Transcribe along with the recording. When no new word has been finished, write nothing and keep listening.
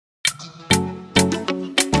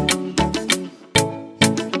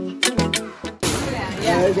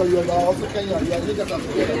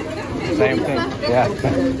Same thing. Yeah.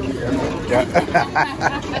 Yeah.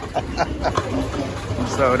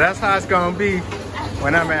 So that's how it's gonna be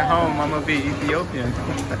when I'm at home. I'm gonna be Ethiopian.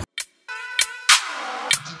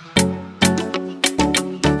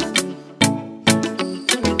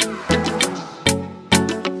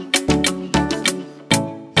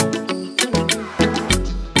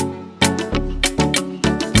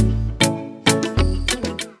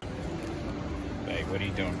 What are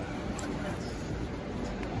you doing?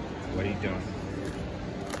 What are you doing?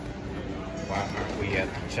 Why aren't we at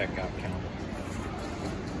the checkout counter?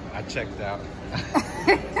 I checked out.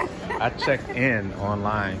 I checked in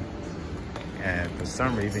online, and for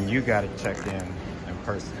some reason you got to check in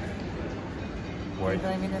person. Are you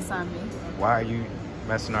blaming this on me? Why are you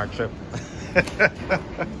messing our trip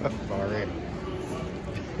already?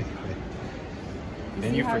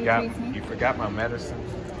 Then you forgot my medicine.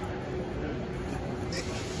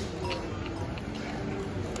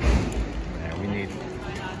 We need it.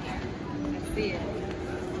 I see it.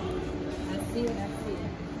 I see it. I see it.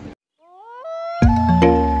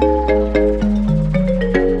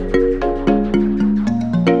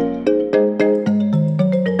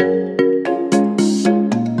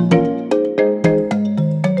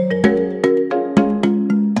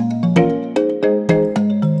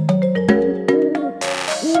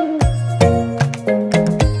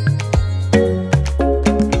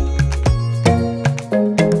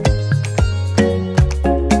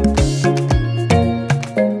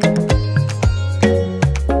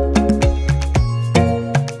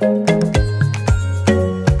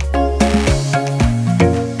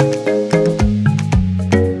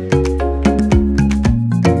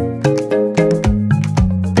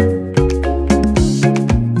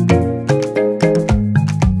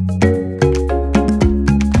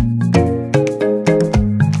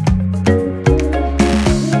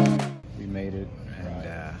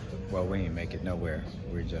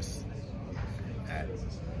 We're just at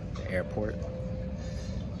the airport.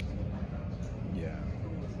 Yeah.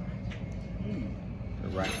 We're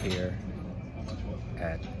right here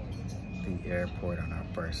at the airport on our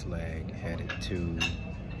first leg, headed to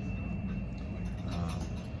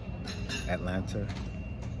Atlanta.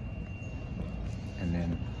 And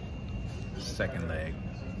then the second leg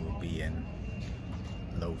will be in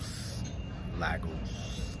Los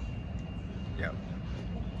Lagos. Yep.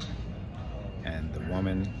 And the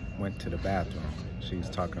woman went to the bathroom. She was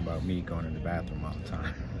talking about me going to the bathroom all the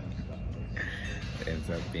time. It ends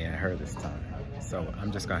up being her this time. So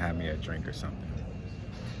I'm just gonna have me a drink or something.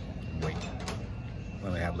 Wait. We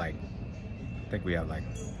only have I think we have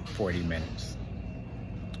 40 minutes.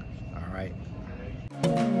 All right.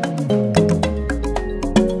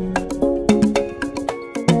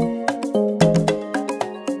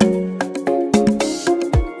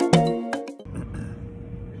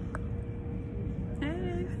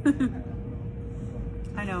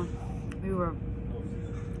 I know.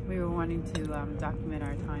 We were wanting to document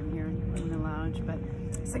our time here in the lounge, but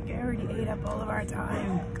security ate up all of our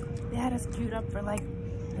time. They had us queued up for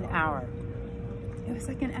an hour. It was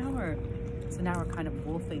an hour. So now we're kind of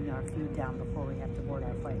wolfing our food down before we have to board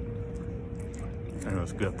our flight. And it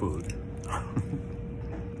was good food.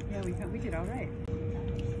 Yeah, we did all right.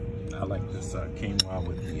 I like this quinoa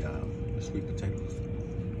with the sweet potatoes.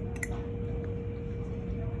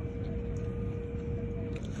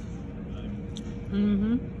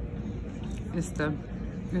 Mm-hmm. It's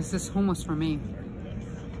this hummus for me.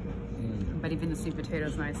 But even the sweet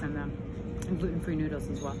potatoes nice, and gluten-free noodles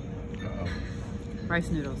as well. Rice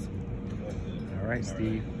noodles. All right,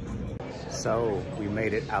 Steve. So we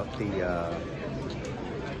made it out the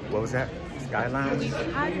what was that? Sky Lounge?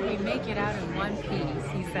 How did we make it out in one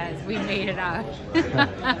piece? He says we made it out.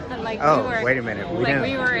 Wait a minute.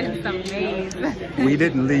 We were in some maze. We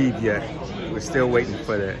didn't leave yet. We're still waiting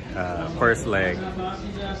for the first leg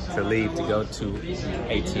to leave to go to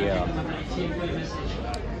ATL.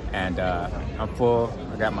 And I'm full.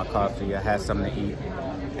 I got my coffee. I had something to eat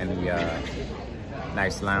in the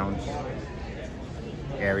nice lounge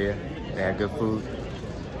area. They had good food.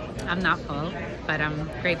 I'm not full, but I'm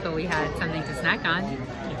grateful we had something to snack on.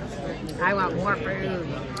 I want more food.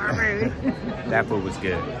 More food. That food was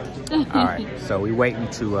good. All right, so we're waiting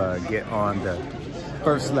to get on the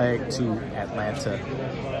first leg to Atlanta.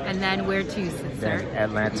 And then where to, sir? Then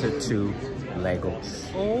Atlanta to Lagos.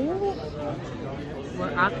 Oh,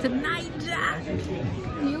 we're off to Niger.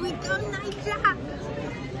 Here we come, Niger.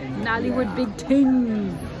 Nollywood big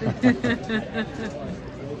things.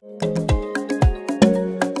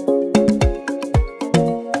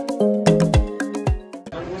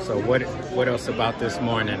 So what else about this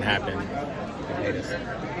morning happened?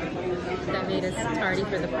 That made us tardy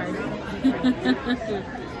for the party.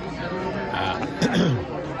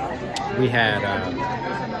 We had a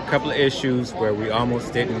couple of issues where we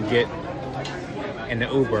almost didn't get in the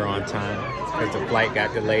Uber on time because the flight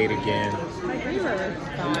got delayed again.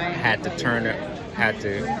 Had to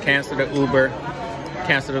cancel the Uber,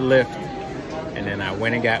 cancel the Lyft, and then I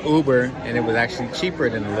went and got Uber, and it was actually cheaper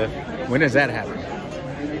than the Lyft. When does that happen?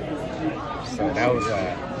 So that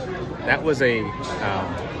was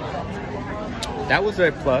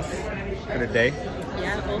a plus for the day.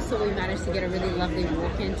 Yeah, also we managed to get a really lovely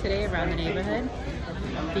walk in today around the neighborhood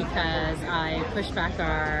because I pushed back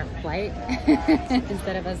our flight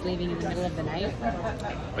instead of us leaving in the middle of the night.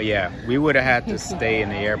 But yeah, we would have had to stay in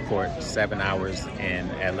the airport 7 hours in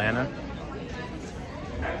Atlanta.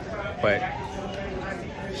 But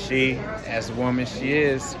she, as a woman she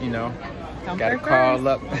is, you know, got to call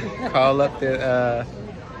up the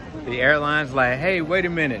airlines like, hey, wait a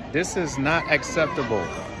minute, this is not acceptable.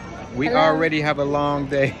 We already have a long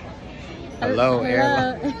day. Hello.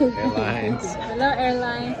 Airlines. Hello,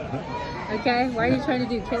 airline. Okay, what are you trying to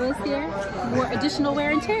do? Kill us here? More additional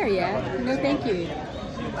wear and tear, yeah? No, thank you.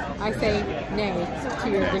 I say no to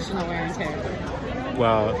your additional wear and tear.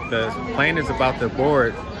 Well, the plane is about to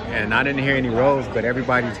board, and I didn't hear any rolls, but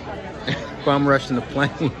everybody's bum rushing the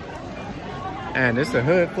plane. And it's a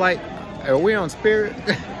hood flight. Are we on Spirit?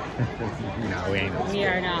 No, we ain't. We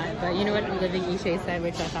are not. But you know what Living Ishé said,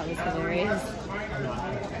 which I thought was hilarious?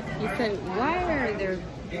 He said, why are there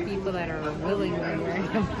people that are willingly wearing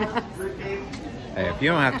a mask? Hey, if you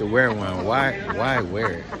don't have to wear one, why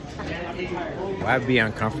wear it? Why be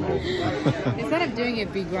uncomfortable? Instead of doing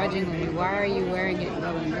it begrudgingly, why are you wearing it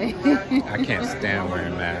willingly? I can't stand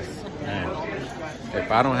wearing masks. Man. If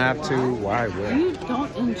I don't have to, why wear it? You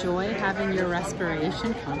don't enjoy having your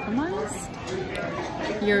respiration compromised?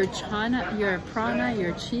 Your prana,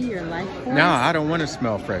 your chi, your life force? No, I don't want to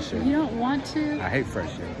smell fresh air. You don't want to? I hate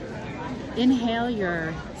fresh air. Inhale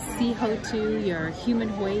your CO2, your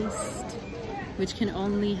human waste, which can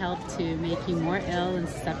only help to make you more ill and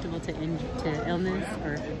susceptible to illness,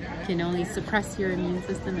 or can only suppress your immune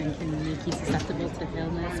system and can make you susceptible to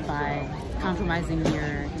illness by compromising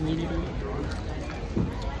your immunity.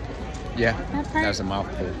 Yeah, that's a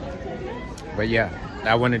mouthful. But yeah,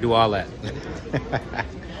 I want to do all that.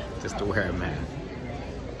 Just to wear a mask.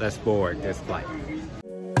 Let's board this flight.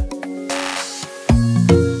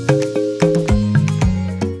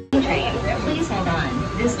 Train, please hold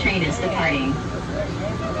on. This train is departing. We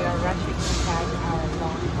are rushing to catch our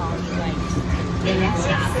long-haul flight. The next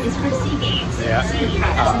stop is for Seagate. Yeah,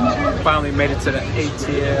 finally made it to the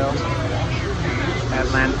ATL.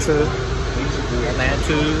 Atlanta.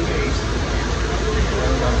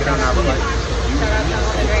 Get on our flight. Shout out to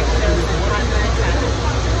all the great shows in Atlanta.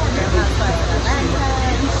 Real Housewives of Atlanta,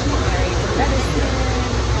 Married to Medicine,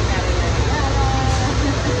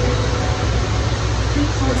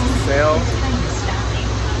 Sale,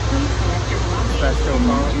 special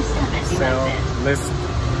phone, sale, list,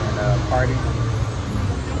 and party.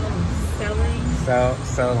 selling.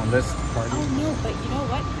 Sell and list party. Oh no, but you know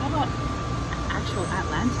what? How about actual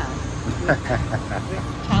Atlanta? With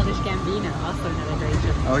Childish Gambino, also another great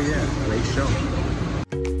show. Oh yeah, great show.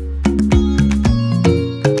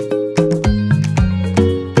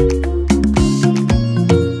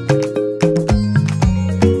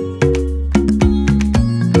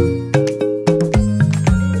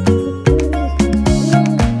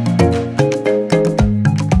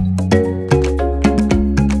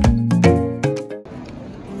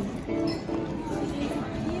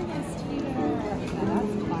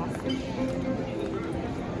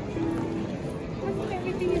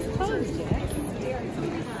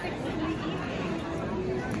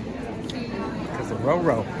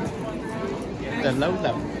 Roro. The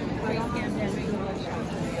Lolo.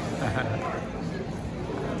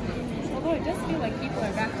 Although it does feel like people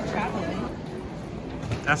are back to traveling.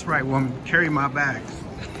 That's right, woman. Carry my bags.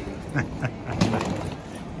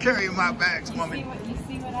 Carry my bags, woman. You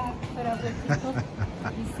see what I have to put up with people?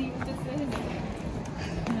 You see what this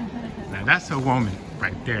is? Now that's a woman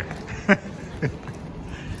right there.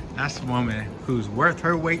 That's a woman who's worth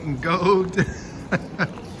her weight in gold.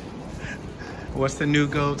 What's the new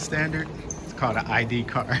gold standard? It's called an ID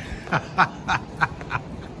card.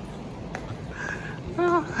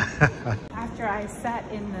 After I sat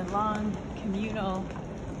in the long communal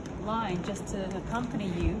line just to accompany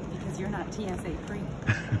you because you're not TSA free.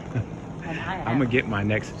 And I am. I'm gonna get my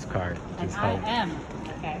Nexus card. Just and I am.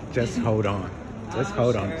 Okay. Just hold on. Just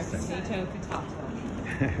hold on a second. Potato,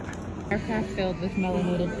 potato. Aircraft filled with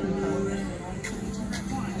melanated people.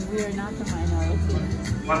 We are not the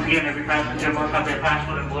minority. Once again, every passenger must have their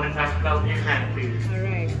passport and boarding pass belt in hand, please. All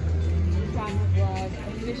right. Travel vlog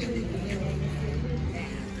officially beginning.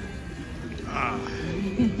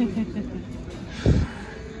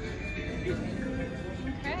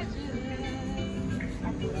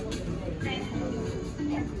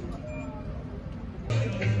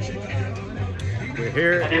 We're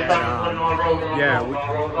here at, yeah, we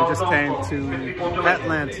just came to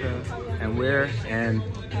Atlanta, and we're in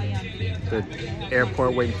the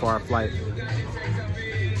airport waiting for our flight.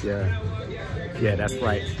 Yeah, that's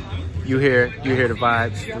right. You hear the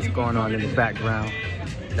vibes, what's going on in the background.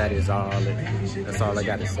 That is all, that's all I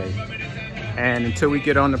got to say. And until we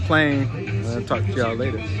get on the plane, I'll talk to y'all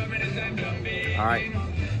later. All right,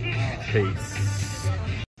 peace.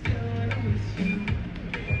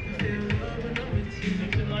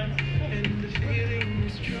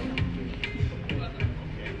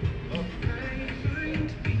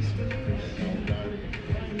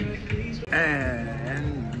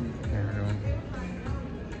 And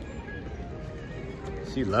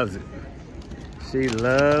she loves it. She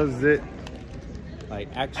loves it. Like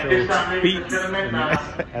actual beats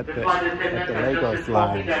at the Lego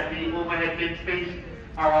slide. That the overhead bin space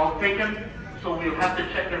are all taken, so we'll have to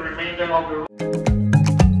check the remainder of the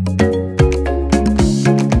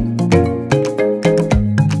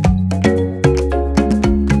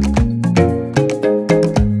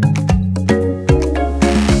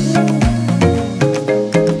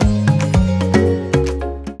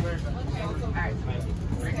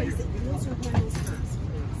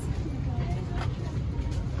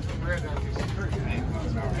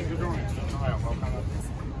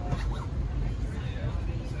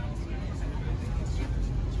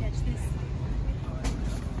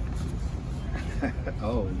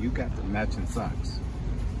Oh, you got the matching socks.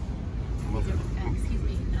 Excuse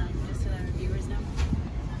me, just to let our viewers know,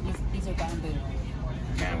 these are bamboo.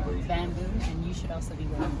 Bamboo, and you should also be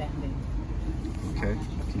wearing bamboo. Okay,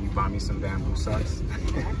 can you buy me some bamboo socks?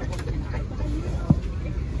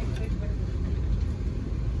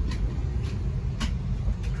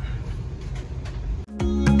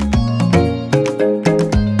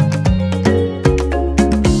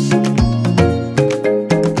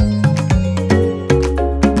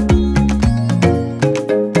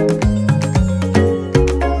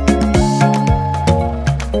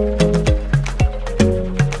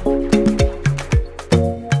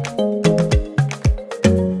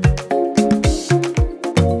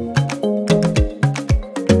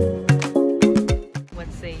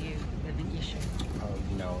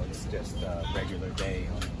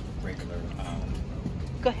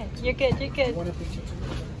 Go ahead. You're good. You're good.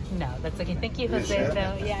 No, that's okay. Thank you, Jose.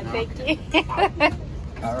 No, yeah, thank you.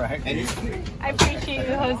 All right. I appreciate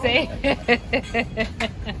you, Jose.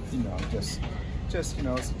 You know, just you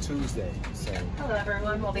know, it's a Tuesday, so. Hello,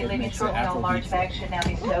 everyone. We'll be leaving shortly. All large bags should now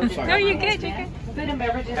be stowed. No, you're good. You're good. Food and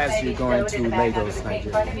beverages As may you're be going stowed in to the bag under Lagos, the seat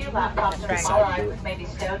in front of you. Laptops and all items may be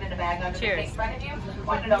stowed in a bag under the seat in front of you.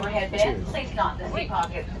 On an overhead bin, please not in the seat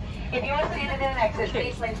pockets. If you are seated in an exit,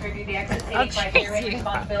 please review the exit seating criteria and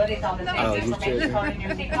responsibilities on the safety information card in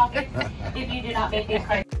your seat pocket. If you do not meet these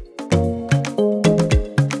criteria.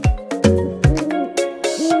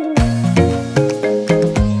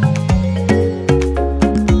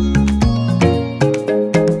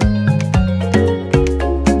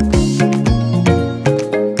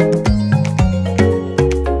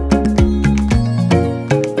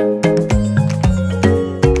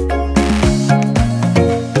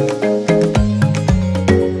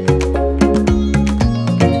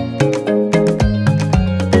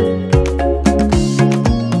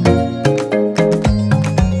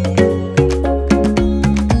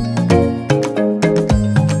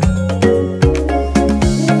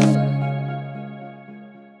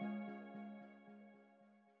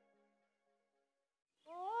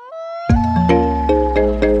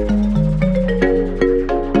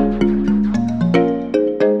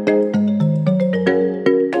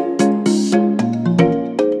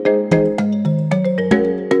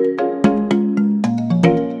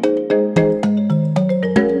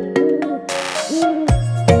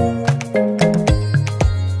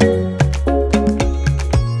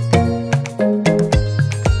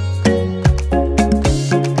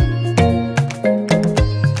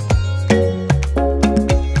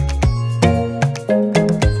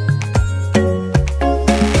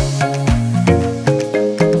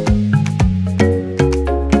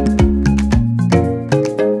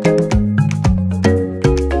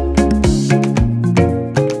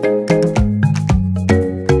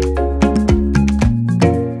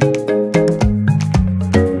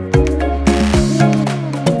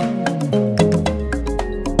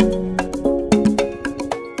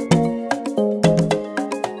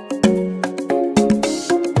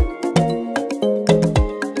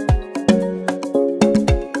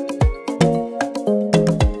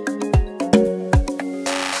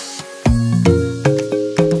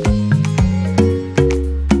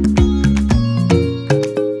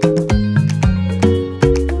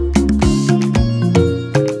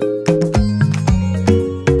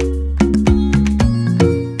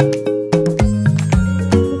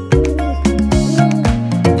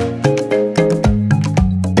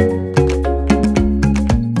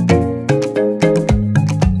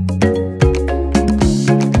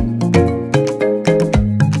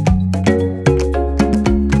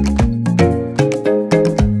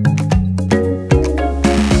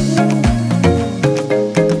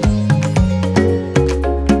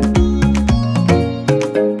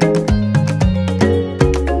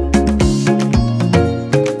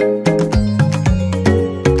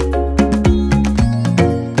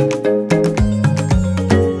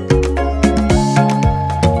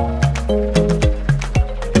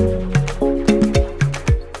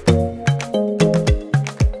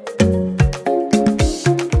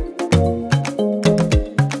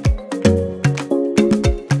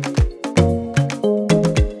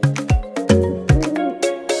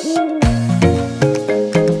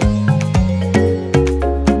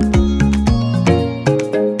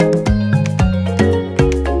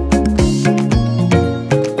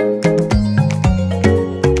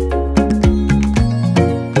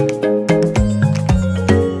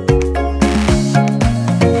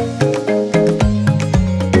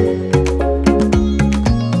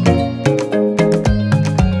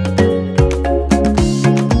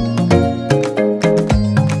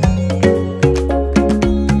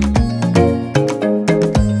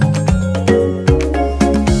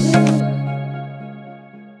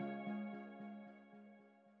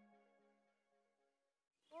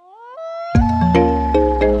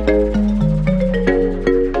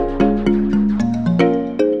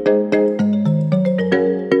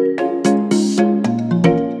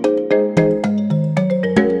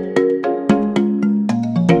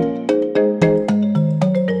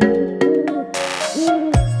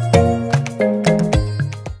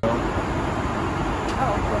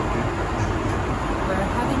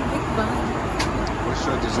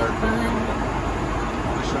 What's your dessert?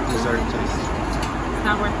 What's your dessert taste? It's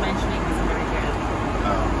not worth mentioning because it's very good.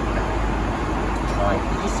 Oh, okay.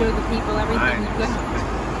 Did you show the people everything you could?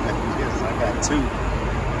 Yes, I got 2.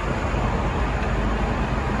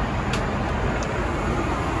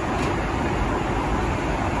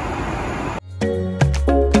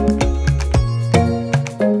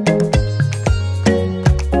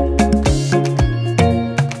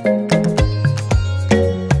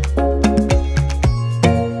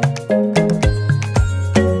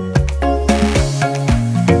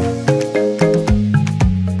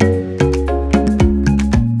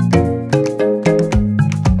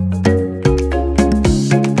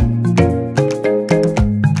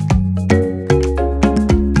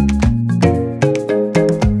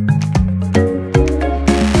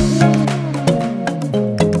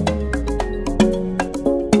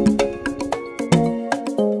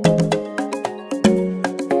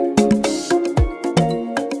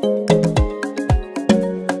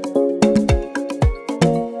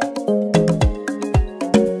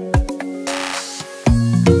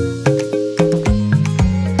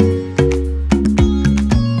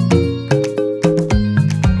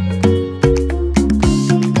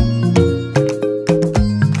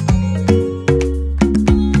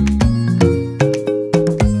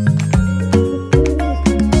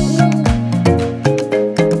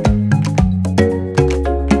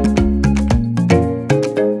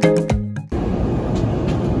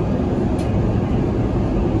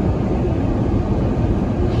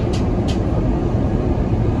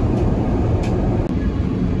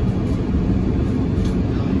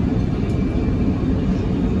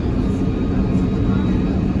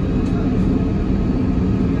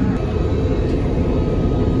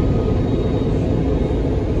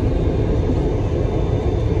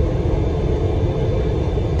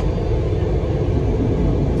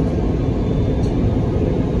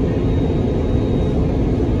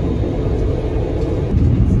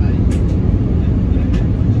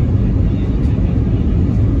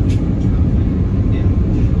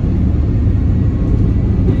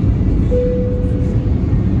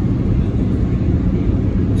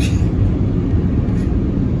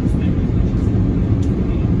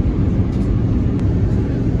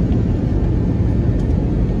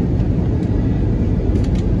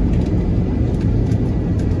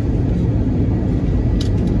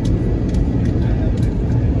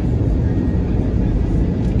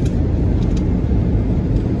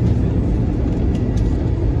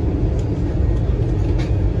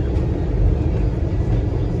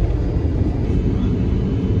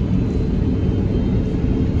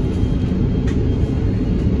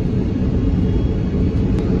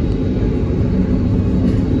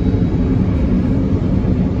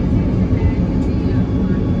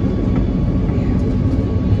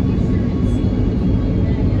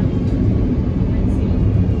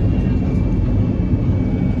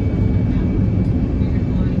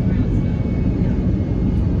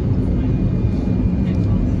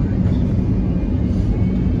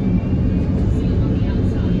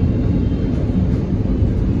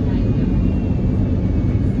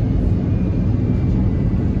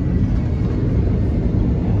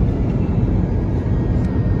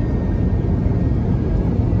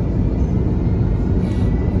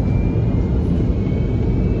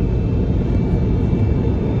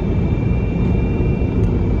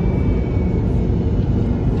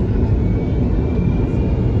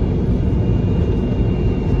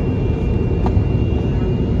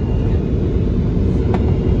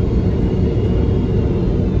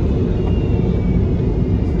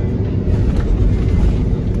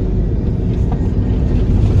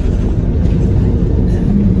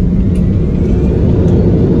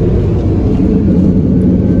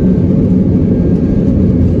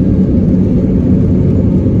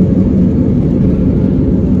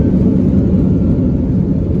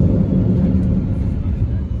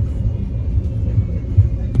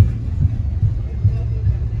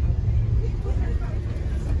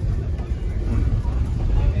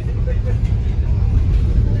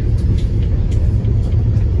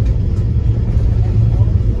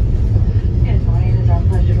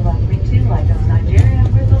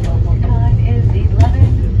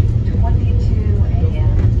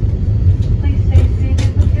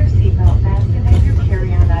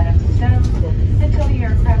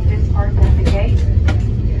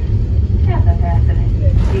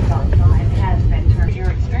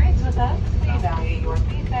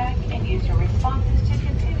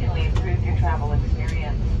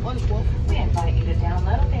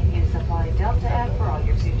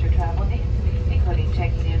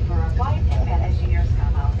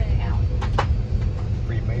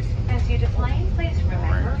 As you deplane, please remember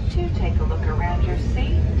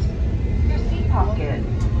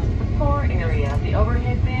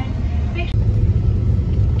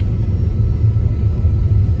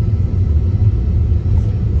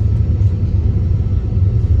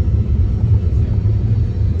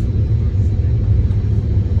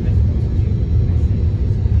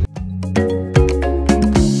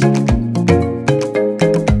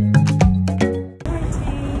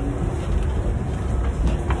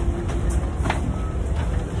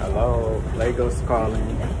Hello, Legos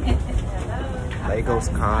calling. Hello. Legos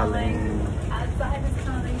calling. Outside is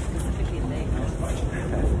calling, specifically Legos.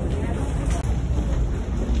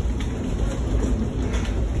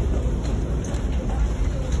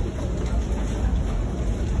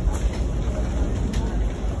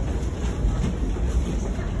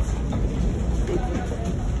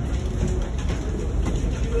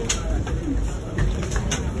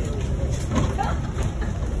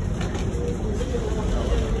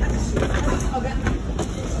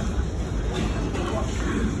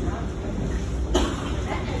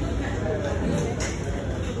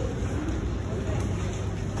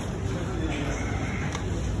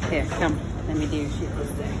 Here, come. Let me do your shoe.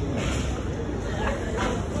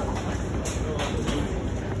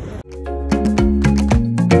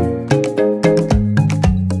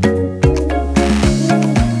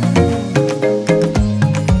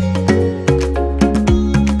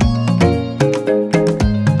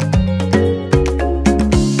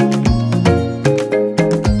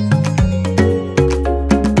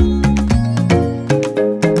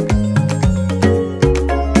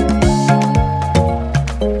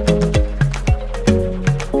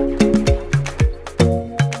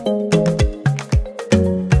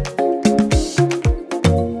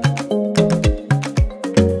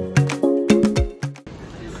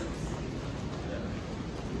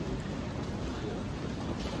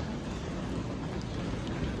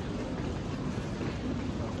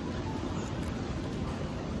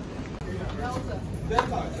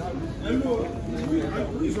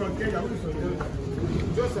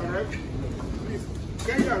 Just arrive. Please,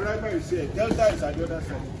 Kenya arrive by Ishé. Delta is at the other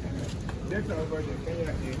side. Delta over there,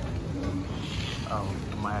 Kenya here. Oh,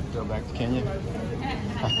 I might have to go back to Kenya.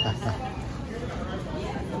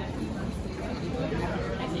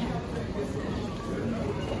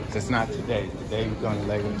 It's not today. Today we're going to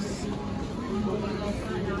Lagos.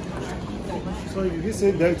 So you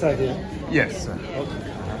say Delta here? Yes, sir. Okay.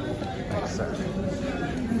 Yes, sir.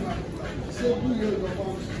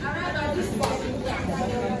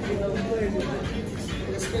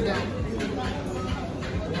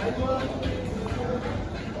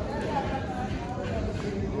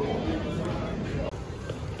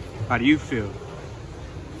 How do you feel?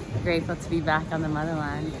 Grateful to be back on the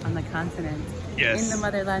motherland, on the continent. Yes. In the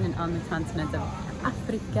motherland and on the continent of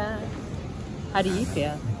Africa. How do you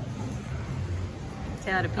feel?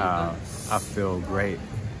 Tell the people. I feel great.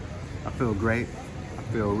 I feel great. I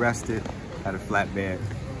feel rested. Had a flat bed.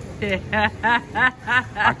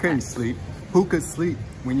 I couldn't sleep. Who could sleep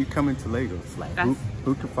when you come into Lagos? Like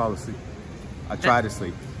who could fall asleep? I tried to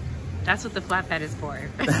sleep. That's what the flatbed is for.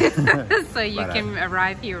 So you can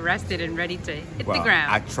arrive here rested and ready to hit the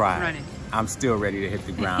ground. I tried. Running. I'm still ready to hit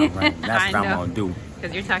the ground running. That's what I'm gonna do.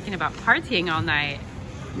 Because you're talking about partying all night.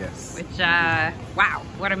 Yes. Which, wow,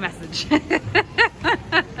 what a message.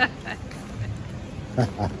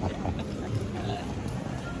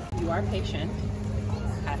 You are patient,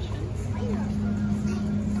 passionate,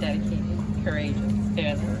 dedicated, courageous,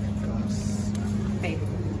 fearless, faithful.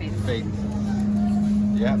 Faith.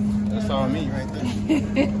 Yep, that's all me right there.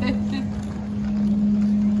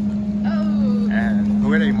 Oh. And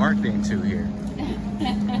who are they marketing to here?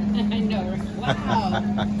 I know, right? Wow.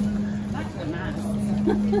 That's the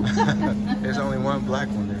mask. There's only one black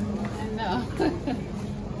one there. I know.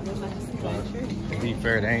 To be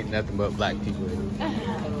fair, there ain't nothing but black people here.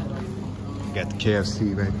 You got the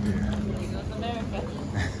KFC right there.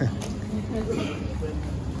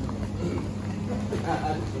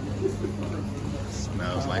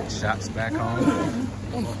 Smells like shots back home.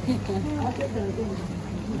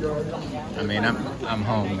 I mean, I'm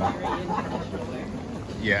home now.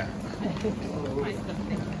 Yeah.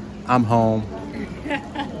 I'm home.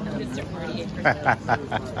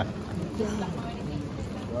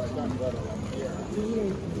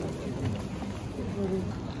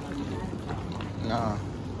 Nah.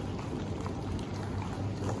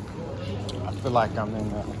 I feel like I'm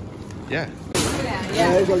in yeah.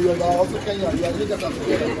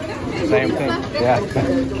 Same thing. Yeah.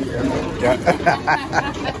 Yeah.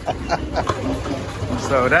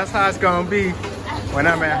 So that's how it's gonna be when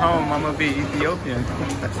I'm at home. I'm gonna be Ethiopian.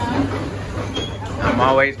 I'm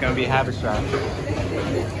always gonna be Habesha.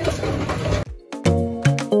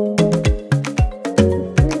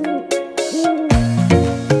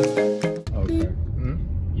 Okay.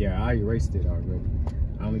 Yeah, I erased it already.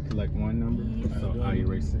 I only collect one number, so I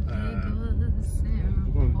erase it.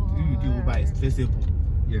 It's simple.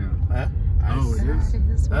 Yeah. Huh? Oh, it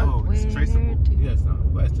is? Oh, it's traceable. Yes, no,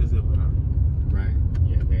 but it's simple. Right.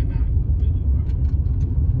 Yeah, they're not.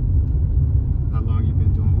 How long you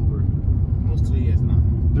been doing Uber? Almost 3 years now.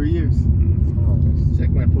 3 years.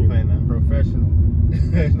 Check my proof.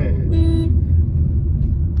 You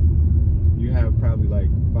have probably like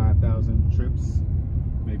 5,000 trips,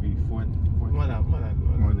 maybe 4,000.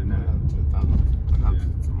 More than that. 4,000. Yeah.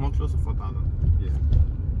 More close to 4,000. Yeah.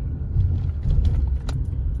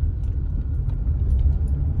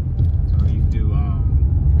 So you do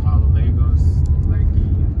all of Lagos, Lekki,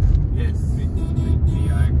 Yes.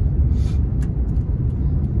 VI.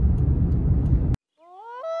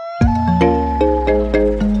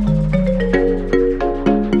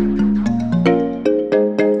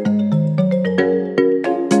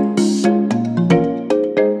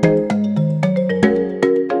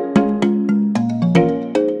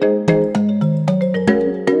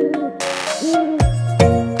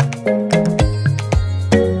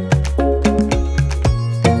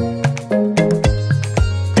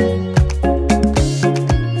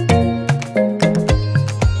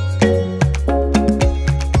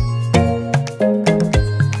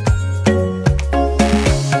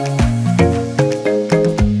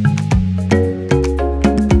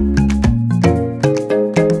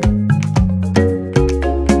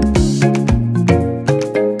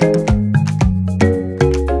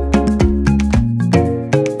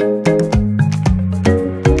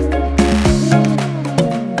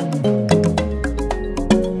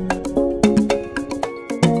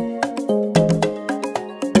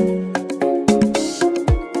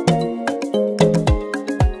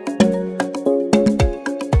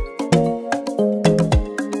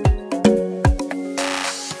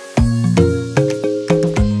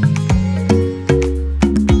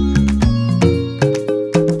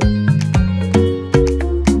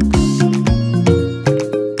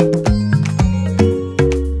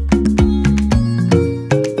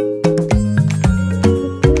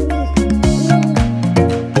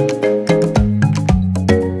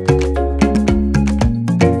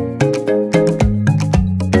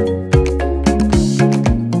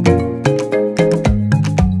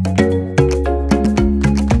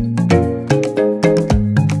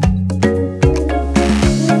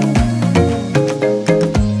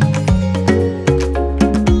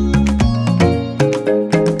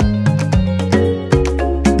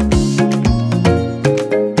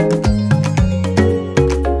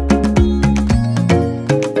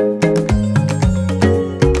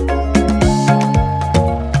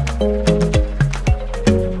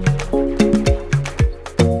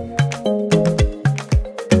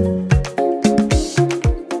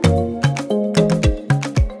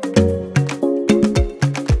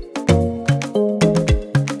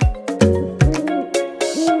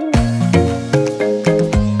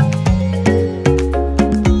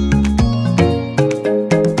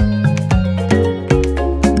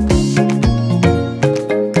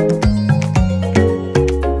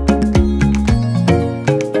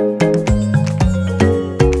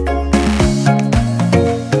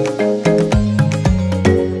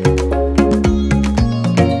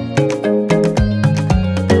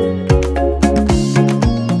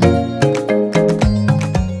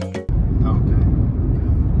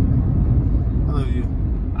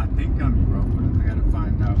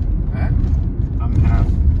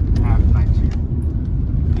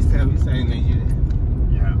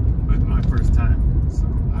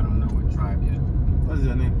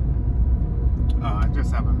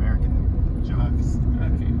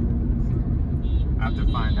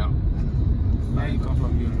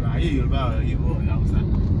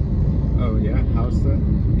 Oh yeah, Hausa.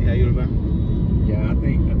 Yeah, Yoruba. Yeah, I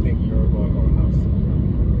think Yoruba or Hausa.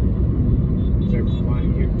 Is there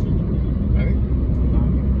Fulani here too? I think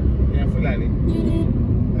Fulani. Yeah, Fulani.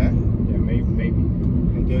 Huh? Yeah, maybe.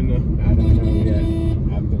 I don't know. I don't know yet.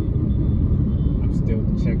 I'm still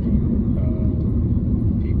checking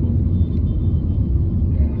people.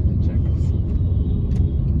 Yeah, I have to check and see.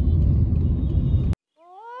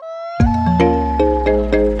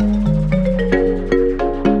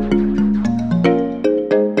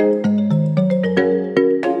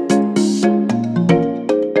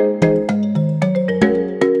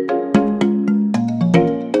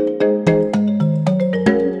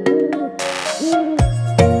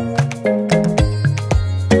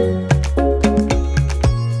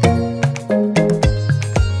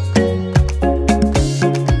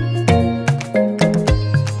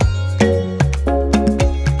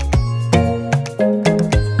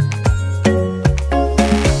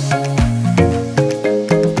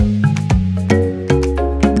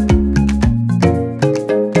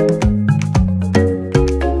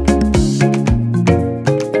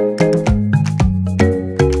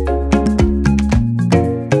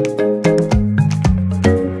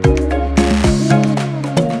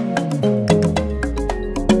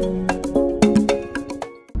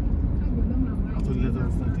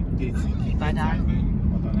 Ibadan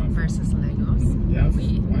versus Lagos. Yeah,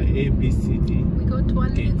 A, B, C, D. We go to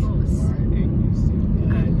Lagos. Lagos.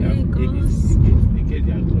 Lagos. They get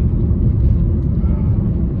that good.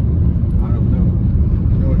 I don't know.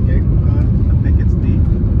 You know what gate we're on? I think it's D.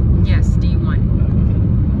 Yes, D1.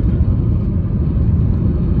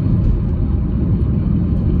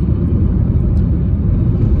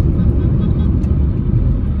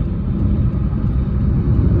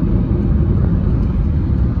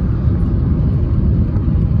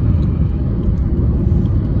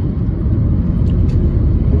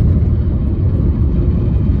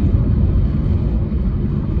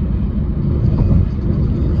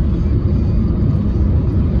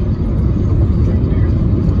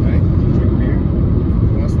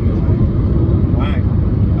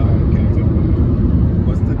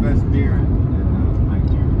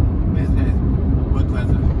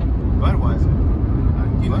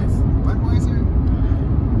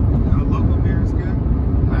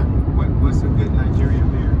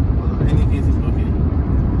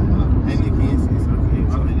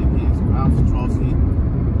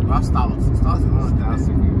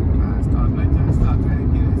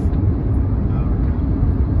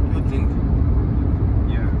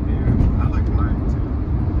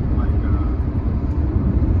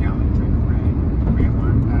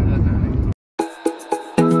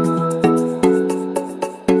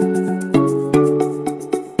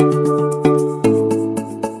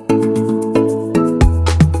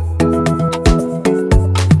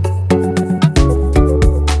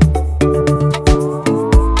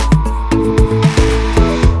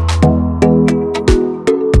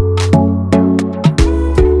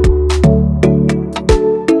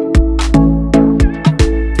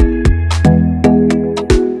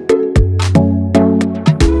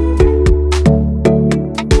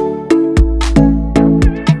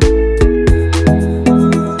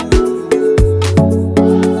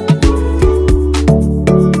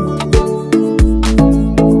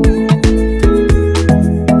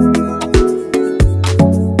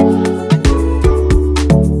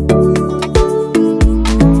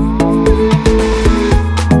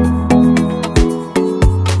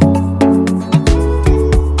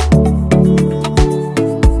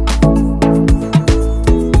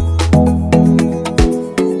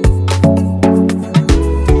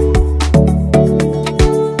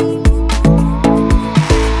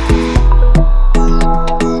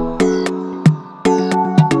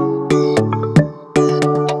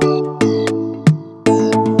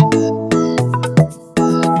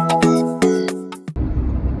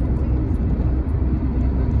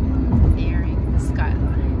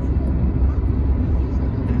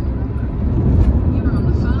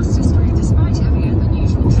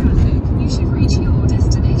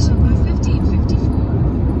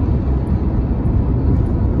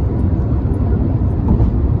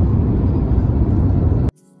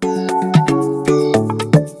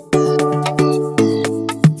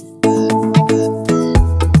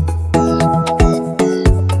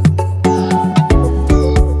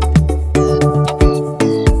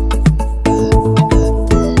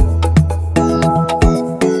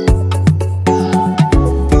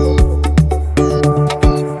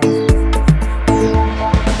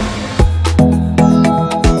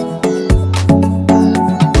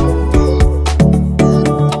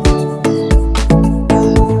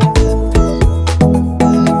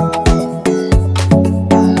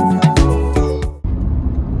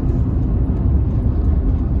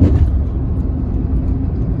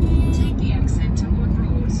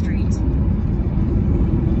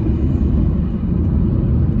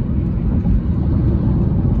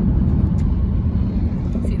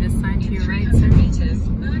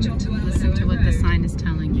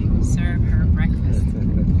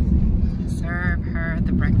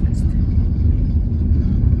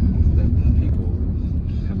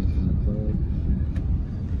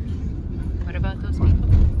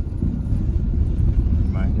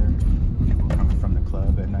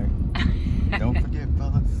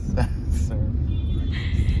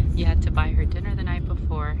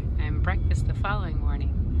 Breakfast the following morning.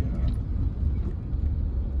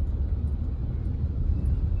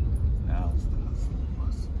 Yeah.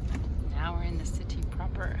 Now we're in the city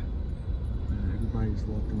proper. Everybody's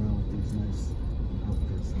walking around with these nice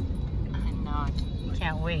outfits. I know. You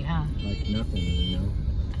can't wait, huh? Like nothing, you know?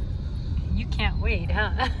 You can't wait,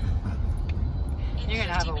 huh? You're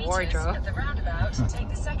gonna have a wardrobe. At the roundabout, take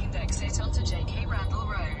the second exit onto J.K. Randall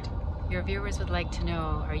Road. Your viewers would like to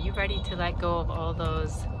know, are you ready to let go of all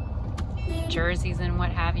those jerseys and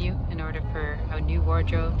what have you in order for a new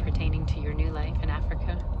wardrobe pertaining to your new life in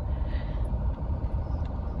Africa?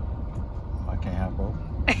 I can't have both.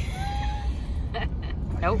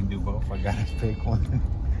 Nope. can do both. I gotta pick one.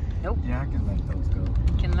 Nope. Yeah, I can let those go.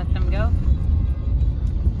 You can let them go.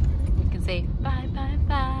 You can say bye, bye,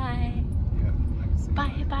 bye. Yeah, I can say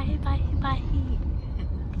Bye, bye, bye, bye. I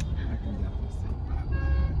can definitely say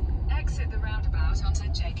bye. Exit the roundabout onto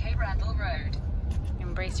J.K. Randall Road.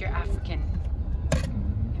 Embrace your African.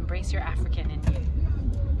 Embrace your African in you.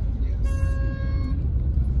 Yes.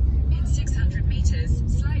 In 600 meters,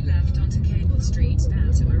 slight left onto Cable Street,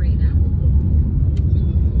 Outer Marina.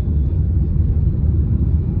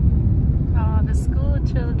 Oh, the school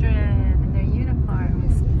children in their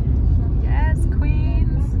uniforms. Yes,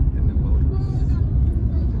 queens. And the boat.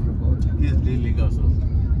 Yes, the Lagos.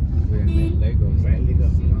 We're in Lagos. Right,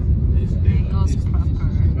 Lagos. It's Lagos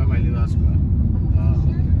proper. my Lagos Square.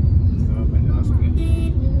 It's my Lagos Square.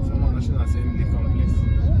 Someone national assembly complex.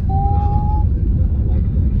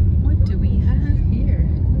 What do we have here?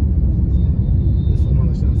 This one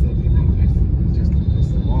national assembly complex. Just it's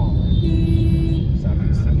the mall, right?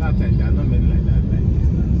 That time, there are not many like that. Like this.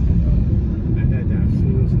 Like that, there are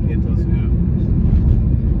few ghettos here.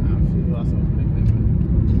 And few lots of people.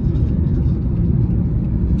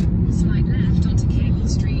 Slight left onto Cable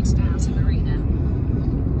Street, Outer Marina.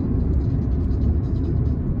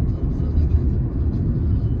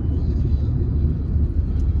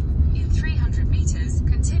 In 300 meters,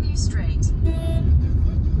 continue straight.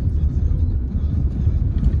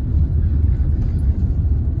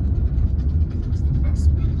 What's the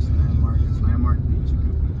best beach? Landmark? Is Landmark Beach a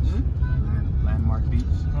good beach? Landmark Beach?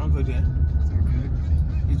 I'll go there. Is that good?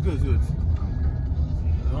 It's good, good. Okay.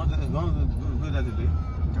 You want to go there today?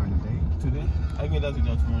 During the day? Today? I go there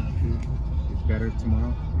today or tomorrow. It's better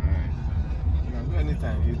tomorrow? Alright. You can go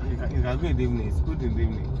anytime. You can go in the evening. It's good in the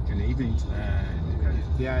evening. In the evening?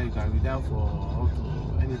 Yeah, you can be there for up to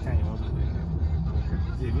any time you want to be there.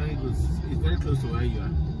 It's very good. It's very close to where you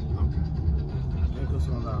are. Okay. Very close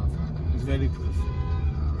to where it's very close.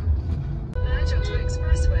 Merge onto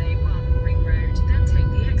Expressway 1 Ring Road, then take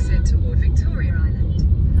the exit toward Victoria Island.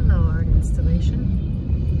 Hello, art installation.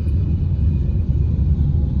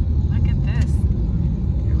 Look at this.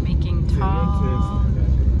 You're making tall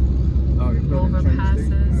Oh, you're putting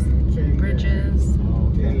overpasses, bridges.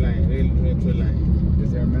 Train line, metro line.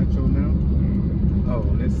 Is there a metro now? Oh,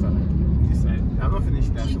 on this side. This side. I'm not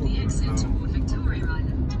finished that. Take the exit toward Victoria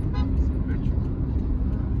Island.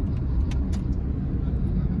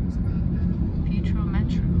 Petro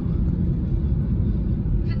Metro.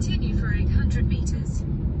 Continue for 800 meters.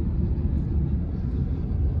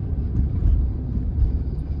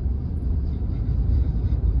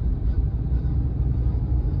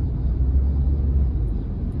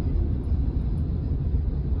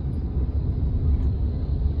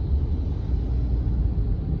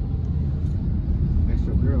 That's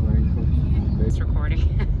your girl, ain't it? It's recording,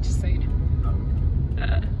 just so you know.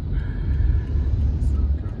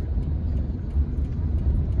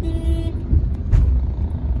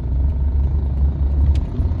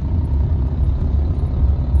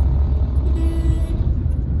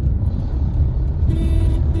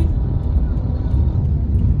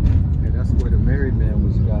 Hey, that's where the married man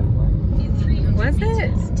was got, right? In 300 Was it?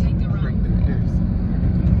 meters, take the right.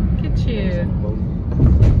 Look at you.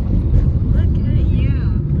 Look at you.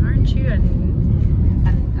 Aren't you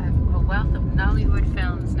a wealth of Nollywood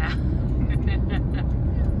films now?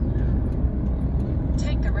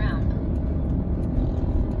 Take the ramp.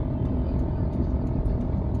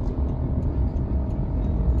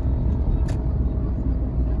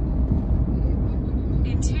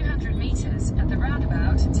 In 200 meters, at the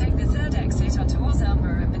roundabout, take the third exit onto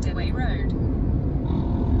Ozalborough and Medway Road.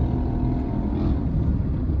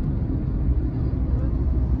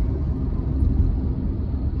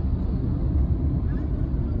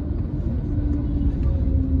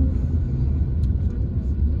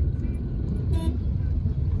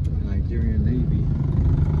 Nigerian Navy.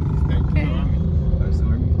 That's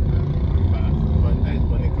Army.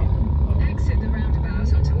 Exit the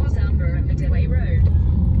roundabout onto Ozalborough and Medway Road.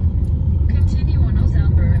 Continue on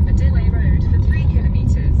Ozalborough and Medway Road for 3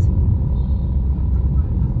 kilometers.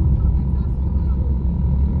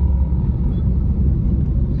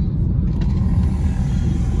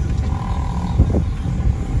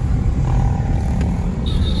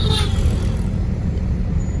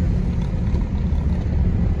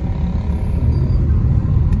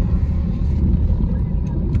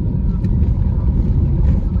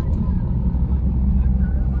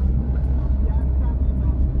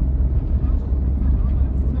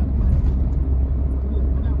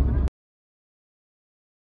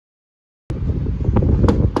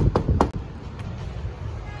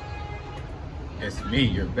 It's me,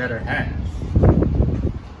 your better half.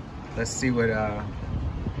 Let's see what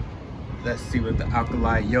Let's see what the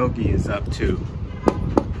Alkali Yogi is up to.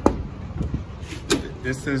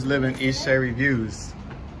 This is Livingishe Reviews.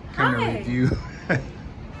 Come to review.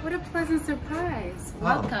 What a pleasant surprise.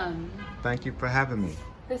 Welcome. Thank you for having me.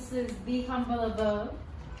 This is the humble abode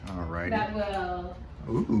Alrighty. that will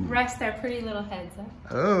rest our pretty little heads up.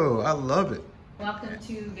 Oh, I love it. Welcome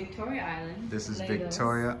to Victoria Island. This is Lagos.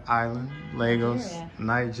 Victoria Island, Lagos,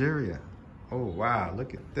 Nigeria. Oh wow,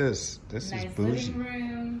 look at this. This is bougie. Living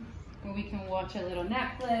room where we can watch a little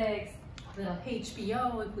Netflix, a little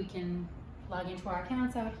HBO if we can log into our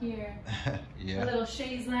accounts out here. Yeah. A little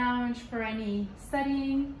chaise lounge for any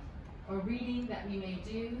studying or reading that we may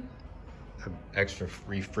do. An extra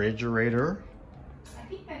refrigerator. I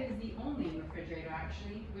think that is the only refrigerator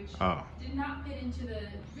actually, which did not fit into the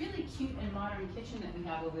really cute and modern kitchen that we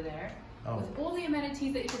have over there. With all the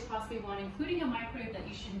amenities that you could possibly want, including a microwave that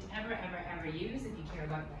you shouldn't ever use if you care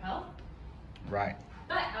about your health. Right.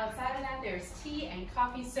 But outside of that, there's tea and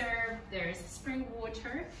coffee served. There's spring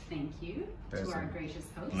water, thank you, There's to our gracious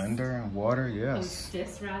host. Blender and water, yes.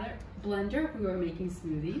 Hostess, rather. Blender, we were making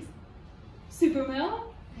smoothies. Super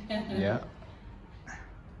Mill. Yeah.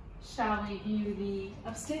 Shall we view the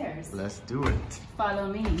upstairs? Let's do it.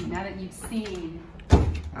 Follow me, now that you've seen.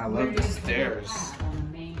 I love the stairs.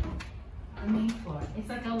 On the main floor. It's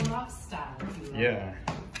like a loft style, if you will. Yeah.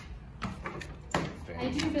 I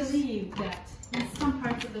do believe that in some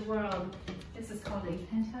parts of the world, this is called a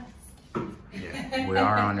penthouse. Yeah. We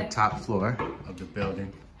are on the top floor of the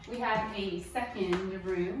building. We have a second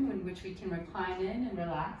room in which we can recline in and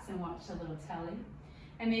relax and watch a little telly.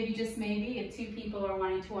 And maybe, just maybe, if two people are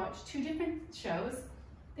wanting to watch two different shows,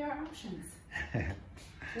 there are options.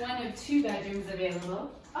 One of two bedrooms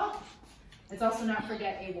available. Oh, let's also not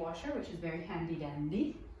forget a washer, which is very handy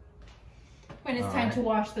dandy. When it's time to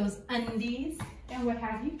wash those undies and what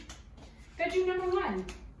have you. Bedroom number 1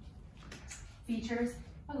 features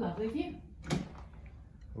a lovely view.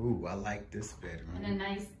 Ooh, I like this bedroom. And a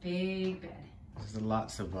nice big bed. There's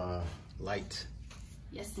lots of light.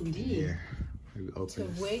 Yes, indeed. Here. To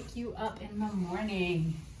wake you up in the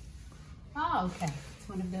morning. Oh, okay. It's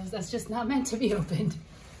one of those that's just not meant to be opened.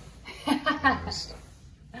 Here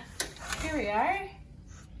we are.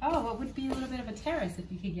 Oh, what would be a little bit of a terrace if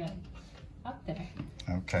you could get up there.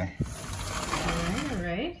 Okay. All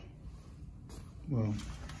right. Well,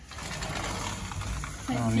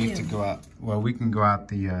 I don't need to go out. Well, we can go out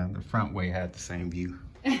the front way, had the same view.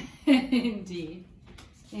 Indeed.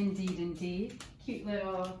 Indeed. Cute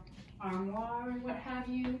little armoire and what have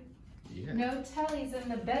you. Yeah. No tellies in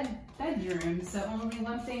the bedroom, so only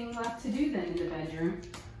one thing left to do then in the bedroom.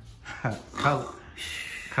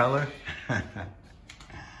 Color.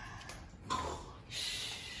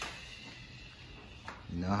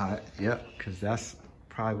 You know how? Yep, because that's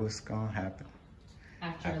probably what's gonna happen.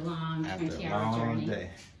 After a long 20-hour journey. Day.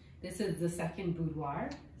 This is the second boudoir.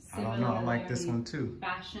 I don't know, I like this one too.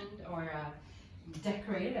 Fashioned or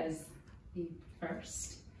decorated as the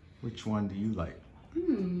first. Which one do you like?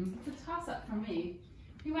 It's a toss-up for me.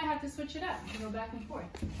 We might have to switch it up and go back and forth.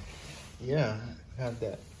 Yeah, have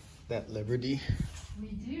that liberty. We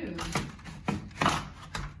do.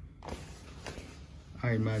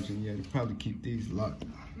 I imagine, yeah, they probably keep these locked.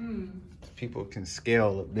 People can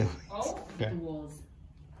scale the building. Oh, the walls.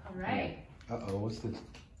 All right. Uh-oh, what's this?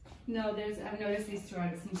 No, I've noticed these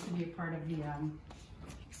throughout. It seems to be a part of the,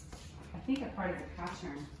 I think a part of the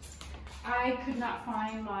pattern. I could not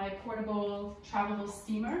find my portable travelable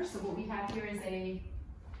steamer, so what we have here is a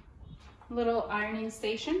little ironing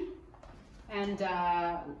station, and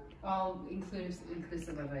all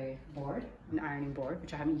inclusive of a board, an ironing board,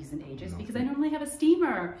 which I haven't used in ages because I normally have a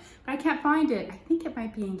steamer, but I can't find it. I think it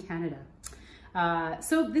might be in Canada.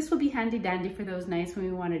 So this will be handy dandy for those nights when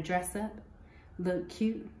we want to dress up, look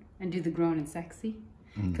cute, and do the grown and sexy.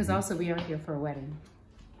 Because also we are here for a wedding.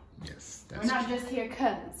 Yes, we're not just here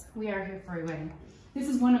cause we are here for a wedding. This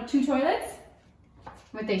is one of 2 toilets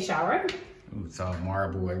with a shower. Ooh, it's all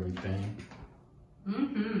marble, everything.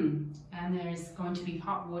 And there's going to be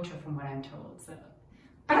hot water from what I'm told. So.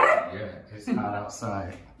 Yeah, it's hot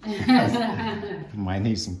outside. Might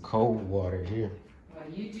need some cold water here. Well,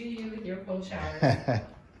 you do you with your cold shower.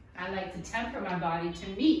 I like to temper my body to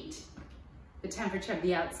meet the temperature of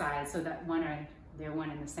the outside so that they're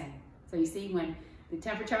one and the same. So you see, when the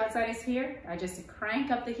temperature outside is here, I just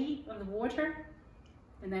crank up the heat of the water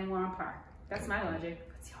and then we're on par. That's my logic.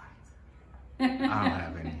 What's yours? I don't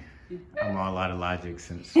have any. I'm on a lot of logic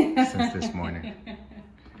since this morning.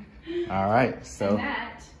 All right, so. And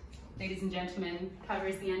that, ladies and gentlemen,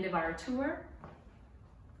 covers the end of our tour.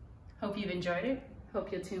 Hope you've enjoyed it. Hope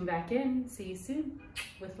you'll tune back in. See you soon.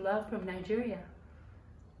 With love from Nigeria.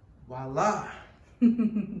 Voila.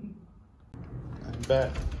 I'm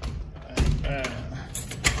back. I'm back.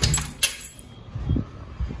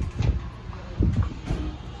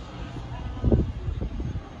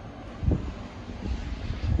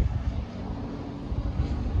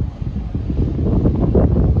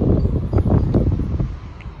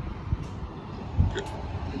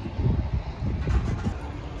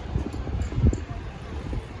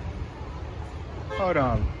 Hold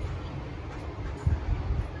on.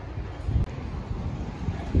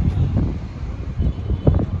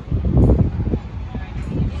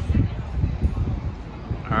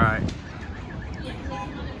 All right.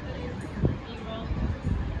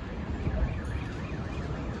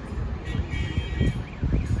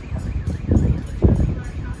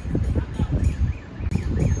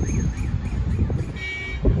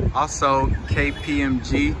 Also,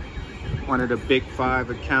 KPMG, one of the big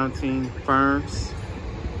 5 accounting firms.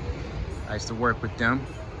 I used to work with them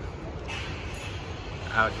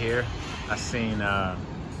out here. I seen,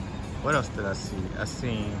 what else did I see? I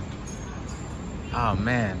seen, oh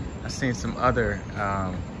man, I seen some other,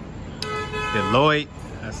 Deloitte,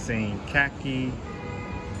 I seen Khaki,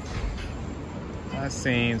 I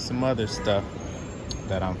seen some other stuff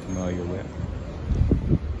that I'm familiar with.